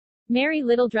Merry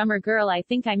little drummer girl, I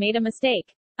think I made a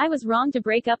mistake. I was wrong to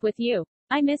break up with you.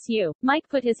 I miss you. Mike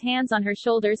put his hands on her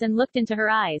shoulders and looked into her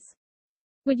eyes.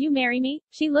 Would you marry me?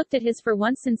 She looked at his for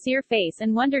once sincere face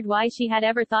and wondered why she had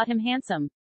ever thought him handsome.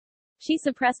 She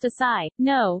suppressed a sigh.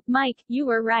 No, Mike, you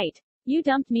were right. You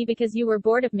dumped me because you were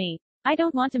bored of me. I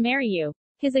don't want to marry you.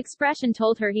 His expression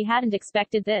told her he hadn't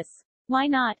expected this. Why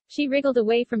not? She wriggled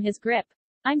away from his grip.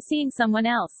 I'm seeing someone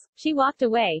else. She walked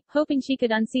away, hoping she could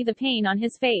unsee the pain on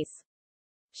his face.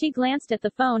 She glanced at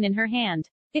the phone in her hand.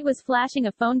 It was flashing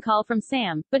a phone call from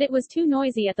Sam, but it was too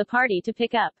noisy at the party to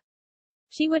pick up.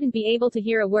 She wouldn't be able to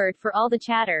hear a word for all the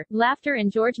chatter, laughter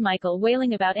and George Michael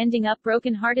wailing about ending up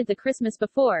broken-hearted the Christmas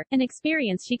before, an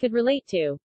experience she could relate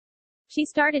to. She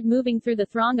started moving through the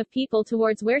throng of people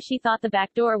towards where she thought the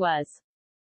back door was.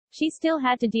 She still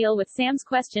had to deal with Sam's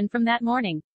question from that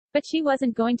morning. But she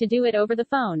wasn't going to do it over the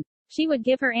phone. She would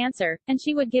give her answer, and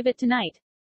she would give it tonight.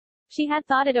 She had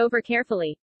thought it over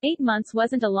carefully. 8 months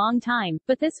wasn't a long time,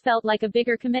 but this felt like a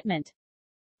bigger commitment.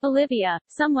 Olivia,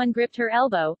 someone gripped her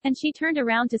elbow, and she turned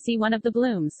around to see one of the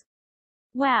Blooms.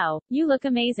 Wow, you look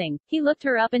amazing. He looked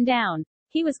her up and down.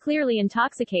 He was clearly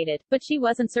intoxicated, but she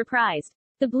wasn't surprised.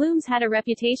 The Blooms had a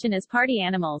reputation as party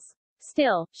animals.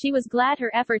 Still, she was glad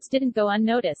her efforts didn't go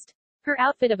unnoticed. Her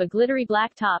outfit of a glittery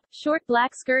black top, short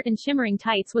black skirt and shimmering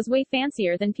tights was way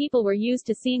fancier than people were used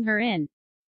to seeing her in.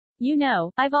 You know,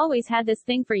 I've always had this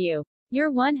thing for you. You're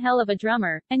one hell of a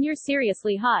drummer, and you're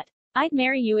seriously hot. I'd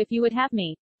marry you if you would have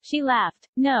me. She laughed.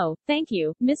 No, thank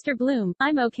you, Mr. Bloom,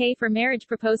 I'm okay for marriage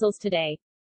proposals today.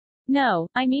 No,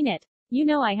 I mean it. You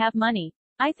know I have money.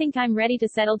 I think I'm ready to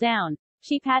settle down.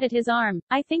 She patted his arm.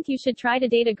 I think you should try to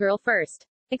date a girl first.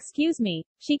 Excuse me.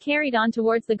 She carried on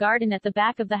towards the garden at the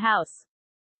back of the house.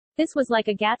 This was like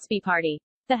a Gatsby party.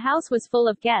 The house was full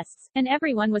of guests, and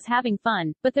everyone was having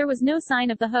fun, but there was no sign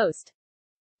of the host.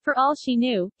 For all she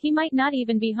knew, he might not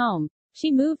even be home. She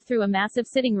moved through a massive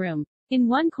sitting room. In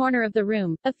one corner of the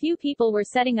room, a few people were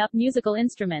setting up musical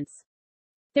instruments.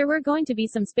 There were going to be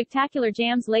some spectacular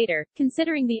jams later,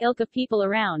 considering the ilk of people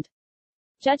around.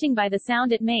 Judging by the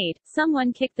sound it made,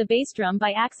 someone kicked the bass drum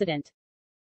by accident.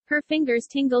 Her fingers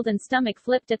tingled and stomach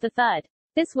flipped at the thud.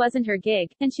 This wasn't her gig,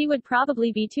 and she would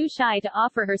probably be too shy to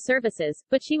offer her services,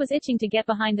 but she was itching to get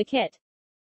behind the kit.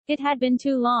 It had been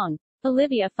too long.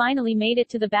 Olivia finally made it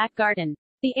to the back garden.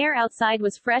 The air outside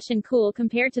was fresh and cool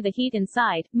compared to the heat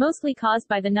inside, mostly caused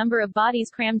by the number of bodies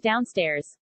crammed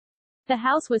downstairs. The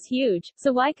house was huge,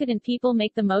 so why couldn't people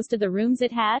make the most of the rooms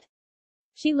it had?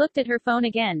 She looked at her phone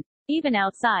again. Even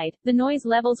outside, the noise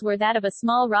levels were that of a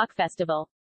small rock festival.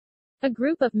 A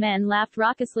group of men laughed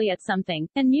raucously at something,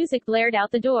 and music blared out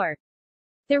the door.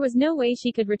 There was no way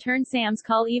she could return Sam's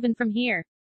call even from here.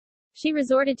 She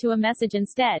resorted to a message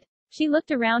instead. She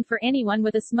looked around for anyone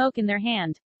with a smoke in their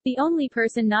hand. The only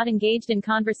person not engaged in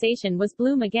conversation was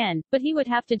Bloom again, but he would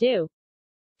have to do.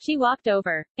 She walked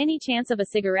over. Any chance of a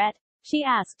cigarette? She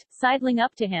asked, sidling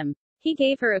up to him. He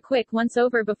gave her a quick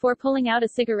once-over before pulling out a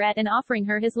cigarette and offering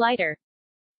her his lighter.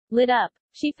 Lit up.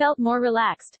 She felt more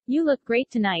relaxed. You look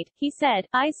great tonight, he said,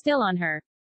 eyes still on her.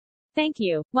 Thank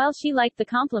you. While she liked the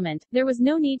compliment, there was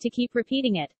no need to keep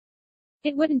repeating it.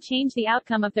 It wouldn't change the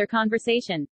outcome of their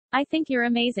conversation. I think you're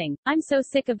amazing. I'm so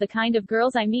sick of the kind of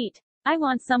girls I meet. I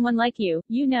want someone like you,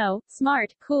 you know,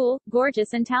 smart, cool,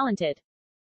 gorgeous and talented.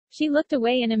 She looked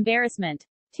away in embarrassment.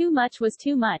 Too much was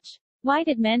too much. Why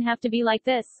did men have to be like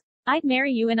this? I'd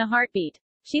marry you in a heartbeat.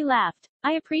 She laughed.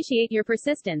 I appreciate your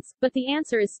persistence, but the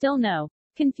answer is still no.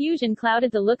 Confusion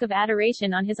clouded the look of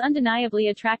adoration on his undeniably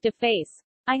attractive face.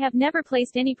 I have never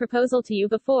placed any proposal to you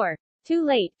before. Too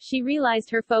late, she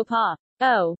realized her faux pas.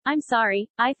 Oh, I'm sorry,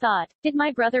 I thought. Did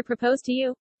my brother propose to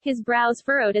you? His brows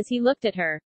furrowed as he looked at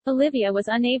her. Olivia was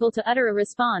unable to utter a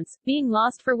response, being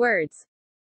lost for words.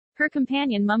 Her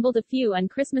companion mumbled a few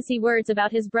un-Christmassy words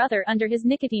about his brother under his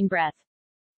nicotine breath.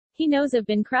 He knows I've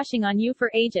been crushing on you for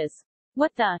ages.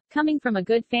 What the? Coming from a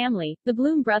good family, the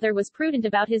Bloom brother was prudent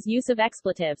about his use of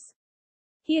expletives.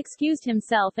 He excused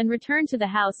himself and returned to the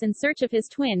house in search of his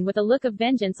twin with a look of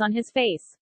vengeance on his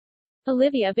face.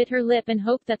 Olivia bit her lip and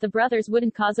hoped that the brothers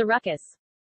wouldn't cause a ruckus.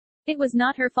 It was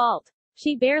not her fault.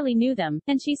 She barely knew them,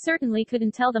 and she certainly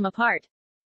couldn't tell them apart.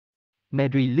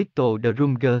 Merry Little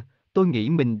Drum Girl, tôi nghĩ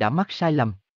mình đã mắc sai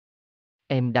lầm.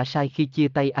 Em đã sai khi chia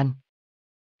tay anh.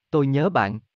 Tôi nhớ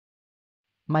bạn.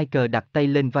 Michael đặt tay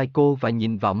lên vai cô và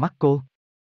nhìn vào mắt cô.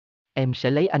 Em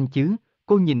sẽ lấy anh chứ?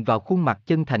 Cô nhìn vào khuôn mặt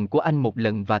chân thành của anh một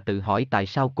lần và tự hỏi tại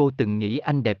sao cô từng nghĩ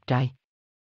anh đẹp trai.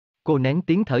 Cô nén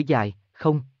tiếng thở dài,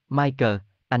 không, Michael,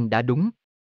 anh đã đúng.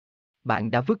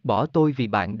 Bạn đã vứt bỏ tôi vì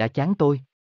bạn đã chán tôi.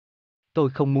 Tôi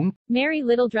không muốn. Merry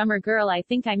little drummer girl, I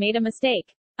think I made a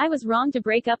mistake. I was wrong to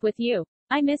break up with you.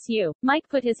 I miss you. Mike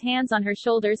put his hands on her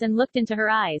shoulders and looked into her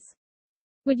eyes.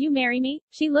 Would you marry me?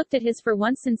 She looked at his for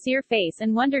once sincere face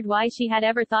and wondered why she had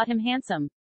ever thought him handsome.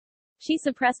 She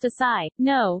suppressed a sigh.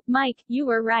 No, Mike, you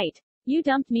were right. You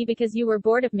dumped me because you were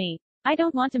bored of me. I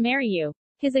don't want to marry you.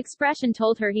 His expression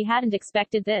told her he hadn't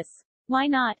expected this. Why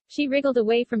not? She wriggled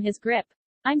away from his grip.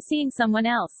 I'm seeing someone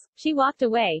else. She walked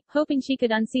away, hoping she could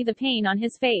unsee the pain on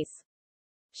his face.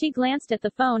 She glanced at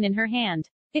the phone in her hand.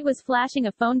 It was flashing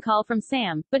a phone call from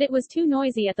Sam, but it was too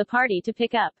noisy at the party to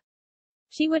pick up.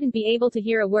 She wouldn't be able to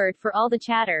hear a word for all the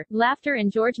chatter, laughter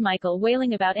and George Michael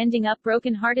wailing about ending up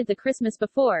broken-hearted the Christmas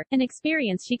before, an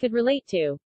experience she could relate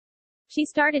to. She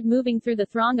started moving through the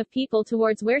throng of people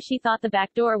towards where she thought the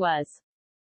back door was.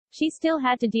 She still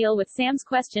had to deal with Sam's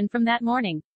question from that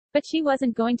morning. But she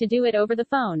wasn't going to do it over the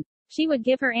phone. She would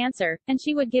give her answer, and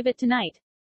she would give it tonight.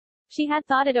 She had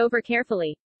thought it over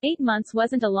carefully. 8 months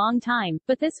wasn't a long time,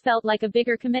 but this felt like a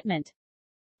bigger commitment.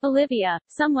 Olivia,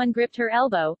 someone gripped her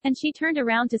elbow, and she turned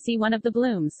around to see one of the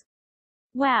Blooms.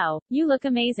 Wow, you look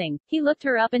amazing. He looked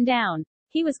her up and down.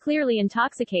 He was clearly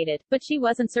intoxicated, but she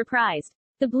wasn't surprised.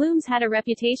 The Blooms had a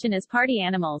reputation as party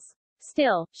animals.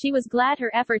 Still, she was glad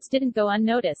her efforts didn't go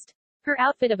unnoticed. Her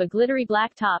outfit of a glittery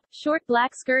black top, short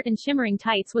black skirt and shimmering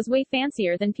tights was way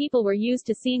fancier than people were used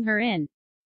to seeing her in.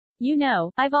 You know,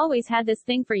 I've always had this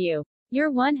thing for you. You're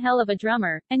one hell of a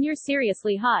drummer, and you're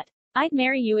seriously hot. I'd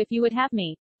marry you if you would have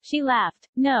me. She laughed.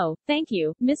 No, thank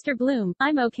you, Mr. Bloom,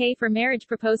 I'm okay for marriage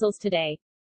proposals today.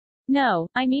 No,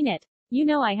 I mean it. You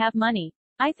know I have money.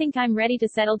 I think I'm ready to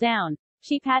settle down.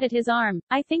 She patted his arm.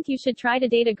 I think you should try to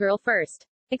date a girl first.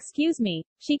 Excuse me.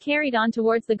 She carried on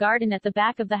towards the garden at the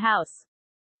back of the house.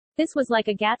 This was like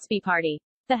a Gatsby party.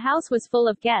 The house was full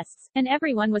of guests, and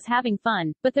everyone was having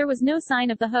fun, but there was no sign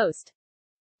of the host.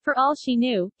 For all she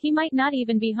knew, he might not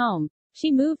even be home. She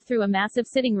moved through a massive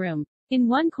sitting room. In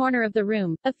one corner of the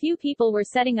room, a few people were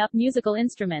setting up musical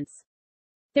instruments.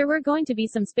 There were going to be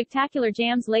some spectacular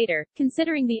jams later,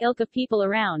 considering the ilk of people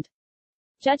around.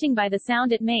 Judging by the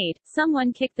sound it made,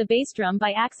 someone kicked the bass drum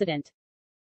by accident.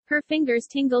 Her fingers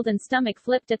tingled and stomach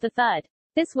flipped at the thud.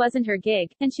 This wasn't her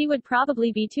gig, and she would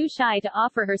probably be too shy to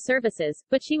offer her services,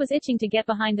 but she was itching to get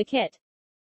behind the kit.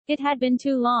 It had been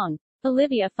too long.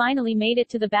 Olivia finally made it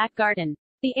to the back garden.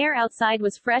 The air outside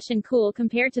was fresh and cool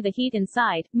compared to the heat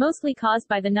inside, mostly caused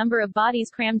by the number of bodies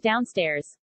crammed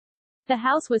downstairs. The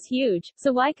house was huge,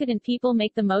 so why couldn't people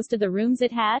make the most of the rooms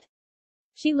it had?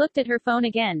 She looked at her phone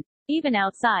again. Even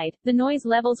outside, the noise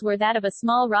levels were that of a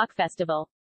small rock festival.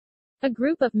 A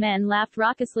group of men laughed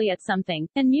raucously at something,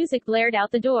 and music blared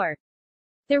out the door.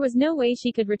 There was no way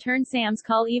she could return Sam's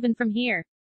call even from here.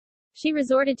 She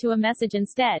resorted to a message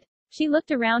instead. She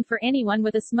looked around for anyone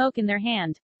with a smoke in their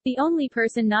hand. The only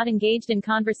person not engaged in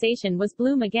conversation was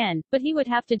Bloom again, but he would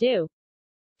have to do.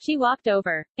 She walked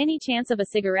over. Any chance of a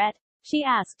cigarette? She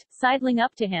asked, sidling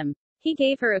up to him. He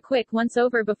gave her a quick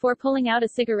once-over before pulling out a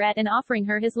cigarette and offering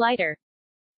her his lighter.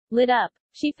 Lit up.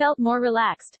 She felt more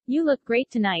relaxed. You look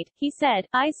great tonight, he said,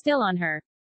 eyes still on her.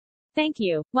 Thank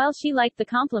you. While she liked the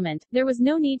compliment, there was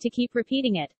no need to keep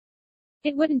repeating it.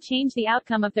 It wouldn't change the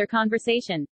outcome of their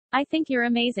conversation. I think you're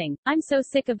amazing. I'm so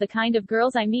sick of the kind of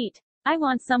girls I meet. I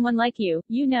want someone like you,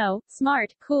 you know,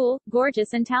 smart, cool,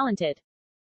 gorgeous and talented.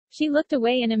 She looked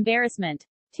away in embarrassment.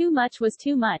 Too much was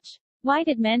too much. Why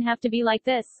did men have to be like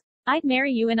this? I'd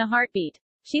marry you in a heartbeat.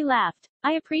 She laughed.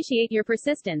 I appreciate your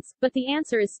persistence, but the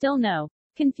answer is still no.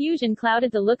 Confusion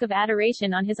clouded the look of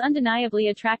adoration on his undeniably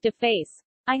attractive face.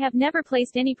 I have never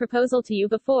placed any proposal to you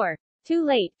before. Too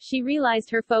late, she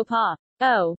realized her faux pas.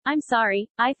 Oh, I'm sorry,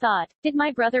 I thought. Did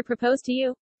my brother propose to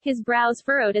you? His brows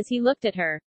furrowed as he looked at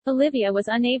her. Olivia was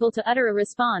unable to utter a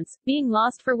response, being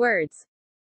lost for words.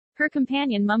 Her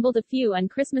companion mumbled a few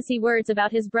unchristmassy words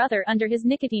about his brother under his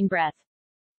nicotine breath.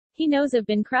 He knows I've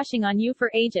been crushing on you for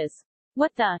ages.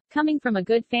 What the? Coming from a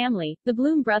good family, the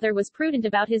Bloom brother was prudent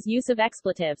about his use of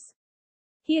expletives.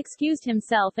 He excused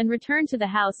himself and returned to the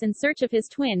house in search of his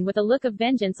twin with a look of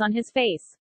vengeance on his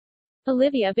face.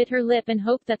 Olivia bit her lip and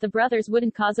hoped that the brothers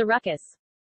wouldn't cause a ruckus.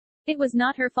 It was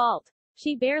not her fault.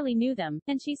 She barely knew them,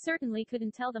 and she certainly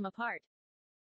couldn't tell them apart.